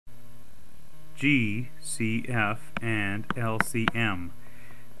GCF and LCM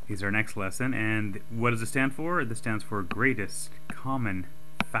is our next lesson, and what does it stand for? This stands for greatest common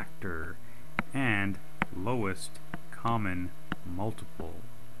factor and lowest common multiple.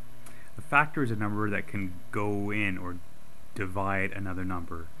 A factor is a number that can go in or divide another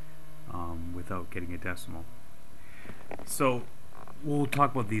number without getting a decimal. So we'll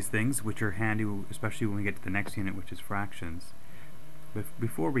talk about these things, which are handy, especially when we get to the next unit, which is fractions. But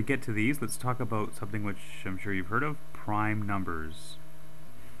before we get to these, let's talk about something which I'm sure you've heard of: prime numbers.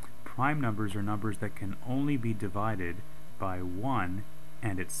 Prime numbers are numbers that can only be divided by 1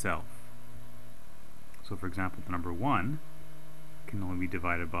 and itself. So for example, the number 1 can only be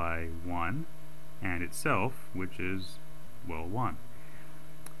divided by 1 and itself, which is, well, 1.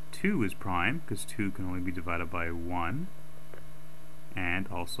 2 is prime because 2 can only be divided by 1 and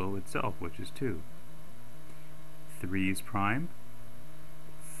also itself, which is 2. 3 is prime.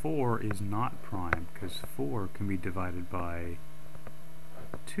 4 is not prime because 4 can be divided by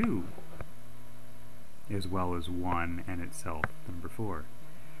 2 as well as 1 and itself, number 4.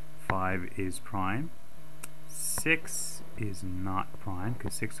 5 is prime. 6 is not prime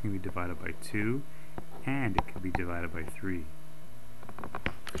because 6 can be divided by 2 and it can be divided by 3.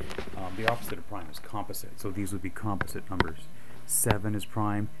 The opposite of prime is composite, so these would be composite numbers. 7 is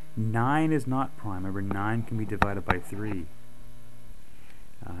prime. 9 is not prime. Remember, 9 can be divided by 3.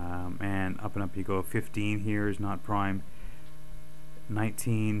 And up you go. 15 here is not prime.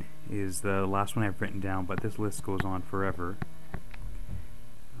 19 is the last one I've written down, but this list goes on forever.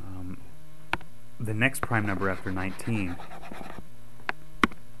 The next prime number after 19, what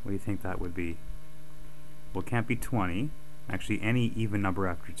do you think that would be? Well, it can't be 20. Actually, any even number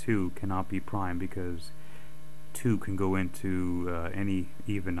after 2 cannot be prime because 2 can go into any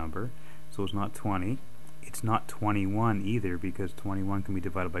even number. So it's not 20. It's not 21 either because 21 can be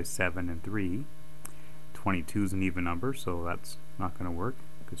divided by 7 and 3. 22 is an even number, so that's not going to work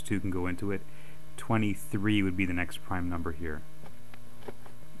because 2 can go into it. 23 would be the next prime number here.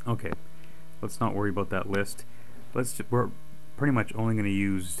 Okay, let's not worry about that list. We're pretty much only going to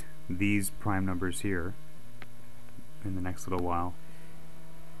use these prime numbers here in the next little while.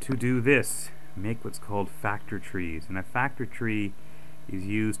 To do this, make what's called factor trees, and a factor tree is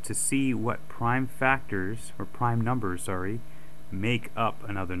used to see what prime factors, or prime numbers, make up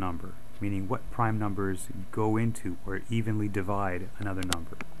another number, meaning what prime numbers go into or evenly divide another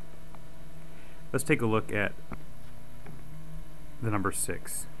number. Let's take a look at the number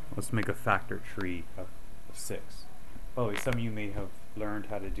 6. Let's make a factor tree of 6. By the way, some of you may have learned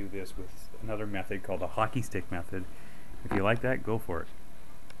how to do this with another method called a hockey stick method. If you like that, go for it.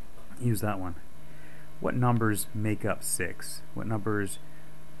 Use that one. What numbers make up 6? What numbers,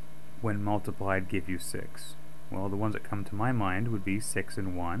 when multiplied, give you 6? Well, the ones that come to my mind would be 6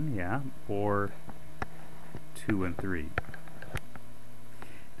 and 1, yeah, or 2 and 3.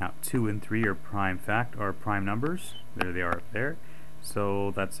 Now, 2 and 3 are prime numbers. There they are up there.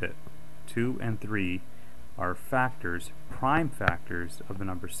 So that's it. 2 and 3 are factors, prime factors of the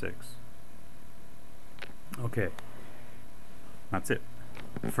number 6. Okay, that's it.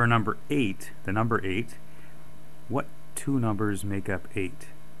 For number 8, the number 8, what two numbers make up 8?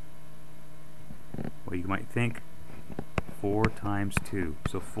 Well, you might think 4 times 2.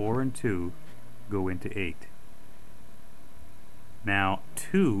 So 4 and 2 go into 8. Now,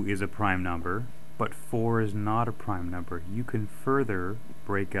 2 is a prime number, but 4 is not a prime number. You can further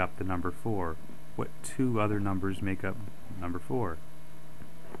break up the number 4. What two other numbers make up number 4?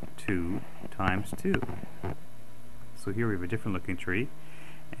 2 times 2. So here we have a different looking tree,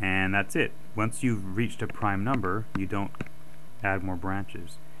 and that's it. Once you've reached a prime number, you don't add more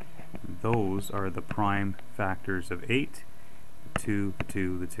branches. Those are the prime factors of 8, 2, the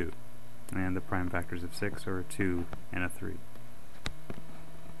 2, the 2. And the prime factors of 6 are a 2 and a 3.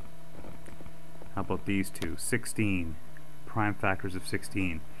 How about these two? 16. Prime factors of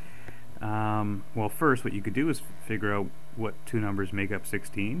 16. Well, first what you could do is figure out what two numbers make up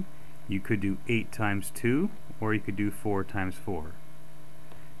 16. You could do 8 times 2, or you could do 4 times 4.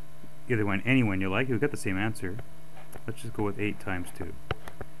 Either one, any one you like, you'll get the same answer. Let's just go with 8 times 2.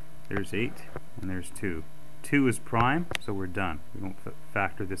 There's 8, and there's 2. 2 is prime, so we're done. We won't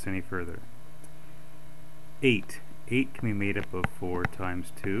factor this any further. 8. 8 can be made up of 4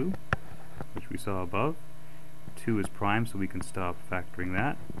 times 2, which we saw above. 2 is prime, so we can stop factoring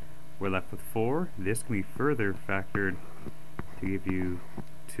that. We're left with 4. This can be further factored to give you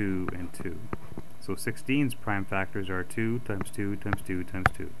 2 and 2. So 16's prime factors are 2 times 2 times 2 times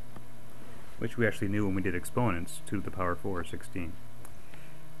 2, which we actually knew when we did exponents. 2 to the power 4 is 16.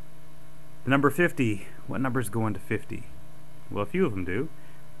 The number 50. What numbers go into 50? Well, a few of them do.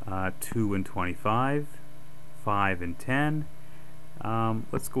 2 and 25, 5 and 10.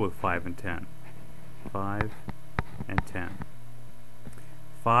 Let's go with 5 and 10. 5 and 10.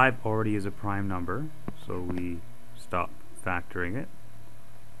 5 already is a prime number, so we stop factoring it.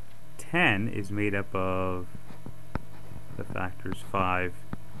 10 is made up of the factors 5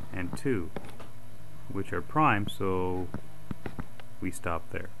 and 2, which are prime, so we stop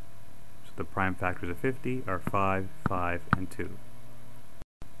there. So the prime factors of 50 are 5, 5, and 2.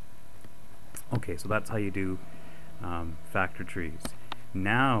 Okay, so that's how you do factor trees.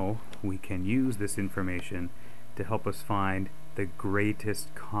 Now we can use this information to help us find the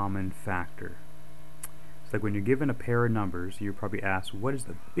greatest common factor. It's like when you're given a pair of numbers, you're probably asked, what is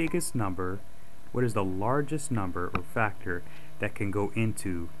the biggest number, what is the largest number or factor that can go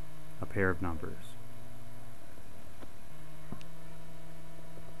into a pair of numbers?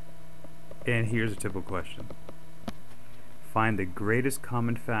 And here's a typical question. Find the greatest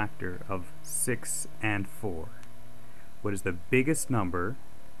common factor of 6 and 4. What is the biggest number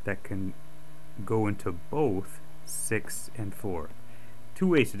that can go into both 6 and 4? Two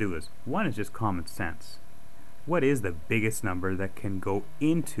ways to do this. One is just common sense. What is the biggest number that can go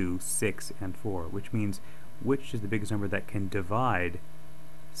into 6 and 4? Which means, which is the biggest number that can divide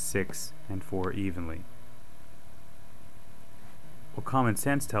 6 and 4 evenly? Well, common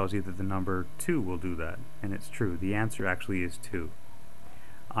sense tells you that the number 2 will do that, and it's true. The answer actually is 2.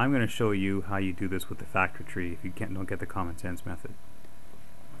 I'm going to show you how you do this with the factor tree if you don't get the common sense method.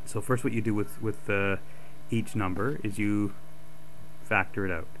 So first, what you do with each number is you factor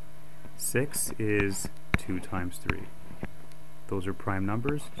it out. 6 is 2 times 3. Those are prime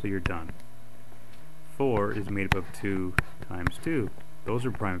numbers, so you're done. 4 is made up of 2 times 2. Those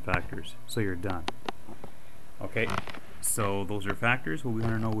are prime factors, so you're done. Okay, so those are factors. Well, we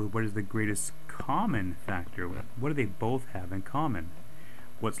want to know what is the greatest common factor. What do they both have in common?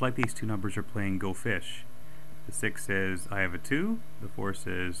 Well, it's like these two numbers are playing Go Fish. The 6 says, I have a 2. The 4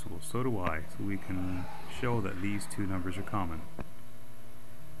 says, well, so do I. So we can show that these two numbers are common.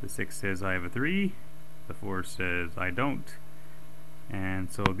 The 6 says, I have a 3. The 4 says, I don't.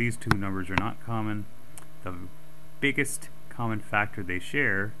 And so these two numbers are not common. The biggest common factor they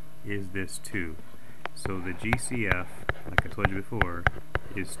share is this 2. So the GCF, like I told you before,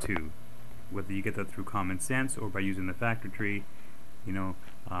 is 2. Whether you get that through common sense or by using the factor tree, you know,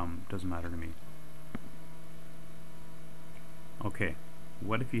 doesn't matter to me. Okay,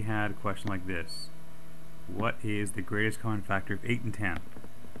 what if you had a question like this? What is the greatest common factor of 8 and 10?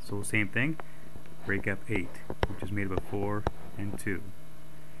 So same thing, break up 8, which is made up of 4 and 2.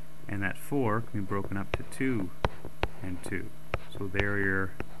 And that 4 can be broken up to 2 and 2. So there are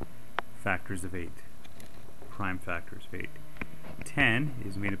your factors of 8, prime factors of 8. 10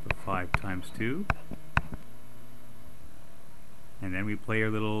 is made up of 5 times 2. And then we play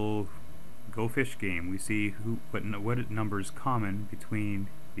our little Go Fish game. We see what number is common between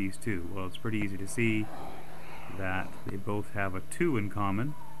these two. Well, it's pretty easy to see that they both have a 2 in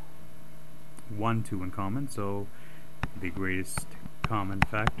common, 1 2 in common, so the greatest common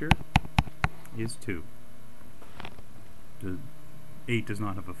factor is 2. The 8 does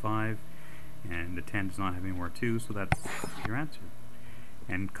not have a 5, and the 10 does not have any more 2, so that's your answer.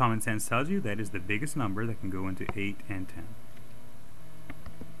 And common sense tells you that is the biggest number that can go into 8 and 10.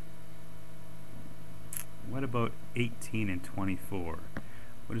 What about 18 and 24?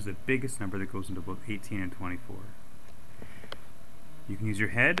 What is the biggest number that goes into both 18 and 24? You can use your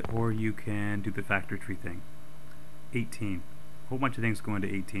head or you can do the factor tree thing. 18. A whole bunch of things go into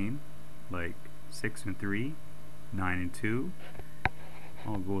 18, like 6 and 3, 9 and 2.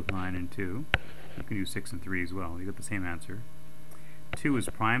 I'll go with 9 and 2. You can do 6 and 3 as well. You got the same answer. 2 is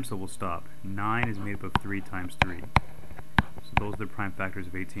prime, so we'll stop. 9 is made up of 3 times 3. So those are the prime factors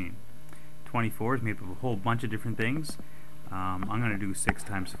of 18. 24 is made up of a whole bunch of different things. I'm going to do 6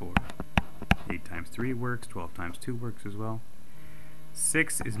 times 4. 8 times 3 works. 12 times 2 works as well.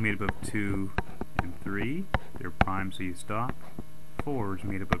 6 is made up of 2 and 3. They're prime, so you stop. 4 is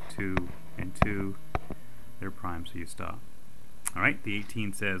made up of 2 and 2. They're prime, so you stop. Alright, the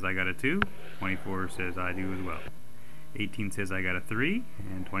 18 says I got a 2. 24 says I do as well. 18 says I got a 3.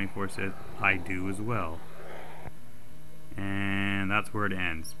 And 24 says I do as well. And that's where it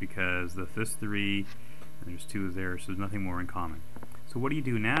ends, because this 3 and there's 2 there, so there's nothing more in common. So what do you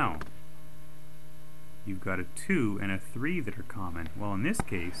do now? You've got a 2 and a 3 that are common. Well, in this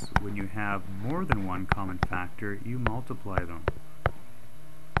case, when you have more than one common factor, you multiply them.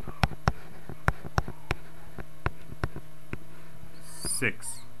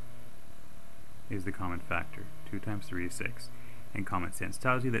 Six is the common factor. 2 times 3 is 6. And common sense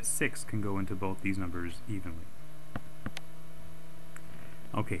tells you that 6 can go into both these numbers evenly.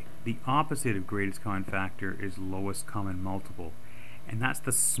 Okay, the opposite of greatest common factor is lowest common multiple, and that's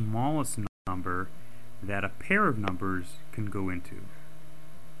the smallest number that a pair of numbers can go into.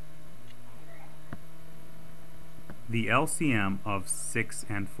 The LCM of 6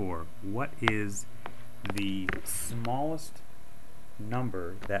 and 4. What is the smallest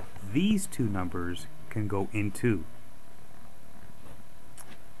number that these two numbers can go into?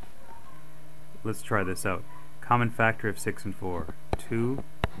 Let's try this out. Common factor of 6 and 4. 2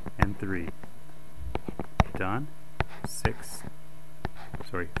 and 3. Done.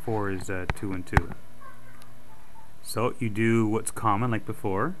 4 is 2 and 2. So you do what's common like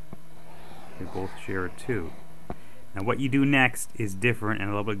before. They both share a 2. Now what you do next is different and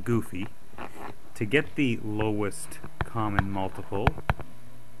a little bit goofy. To get the lowest common multiple,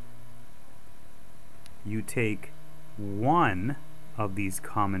 you take one of these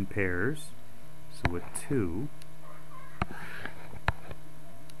common pairs, so with 2,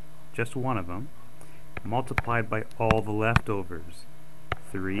 just one of them, multiplied by all the leftovers,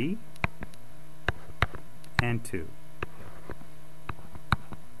 3 and 2.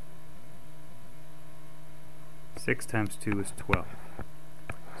 6 times 2 is 12.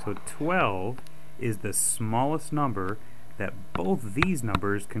 So 12 is the smallest number that both these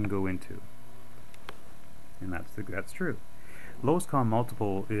numbers can go into. And that's true. Lowest common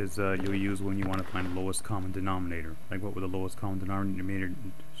multiple is you'll use when you want to find the lowest common denominator. Like what would the lowest common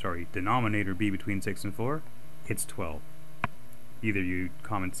denominator be between 6 and 4? It's 12. Either you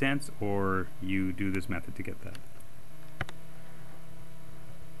common sense or you do this method to get that.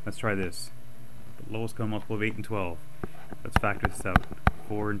 Let's try this. The lowest common multiple of 8 and 12. Let's factor this out.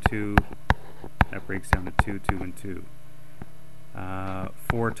 4 and 2, that breaks down to 2, 2 and 2.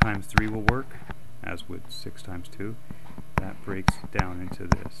 4 times 3 will work, as would 6 times 2. That breaks down into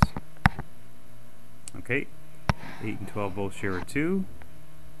this. Okay, 8 and 12 both share a 2.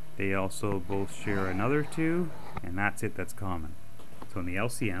 They also both share another 2, and that's it, that's common. So in the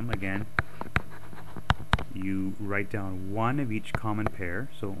LCM, again, you write down one of each common pair,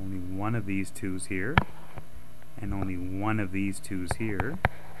 so only one of these 2's here, and only one of these 2's here,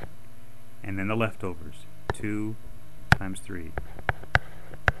 and then the leftovers, 2 times 3.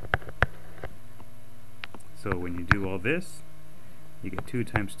 So when you do all this, you get 2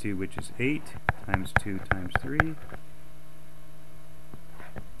 times 2, which is 8, times 2 times 3,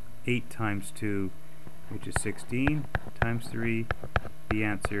 8 times 2, which is 16, times 3, the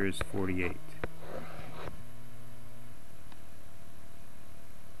answer is 48.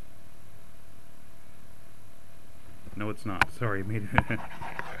 No, it's not. Sorry, made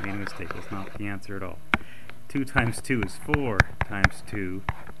a mistake. That's not the answer at all. 2 times 2 is 4 times 2,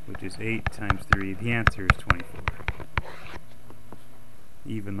 which is 8 times 3. The answer is 24.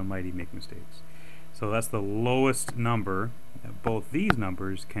 Even the mighty make mistakes. So that's the lowest number that both these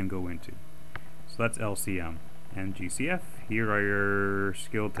numbers can go into. So that's LCM and GCF. Here are your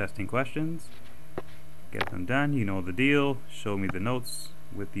skill testing questions. Get them done. You know the deal. Show me the notes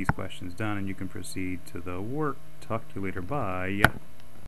with these questions done, and you can proceed to the work. Talk to you later. Bye.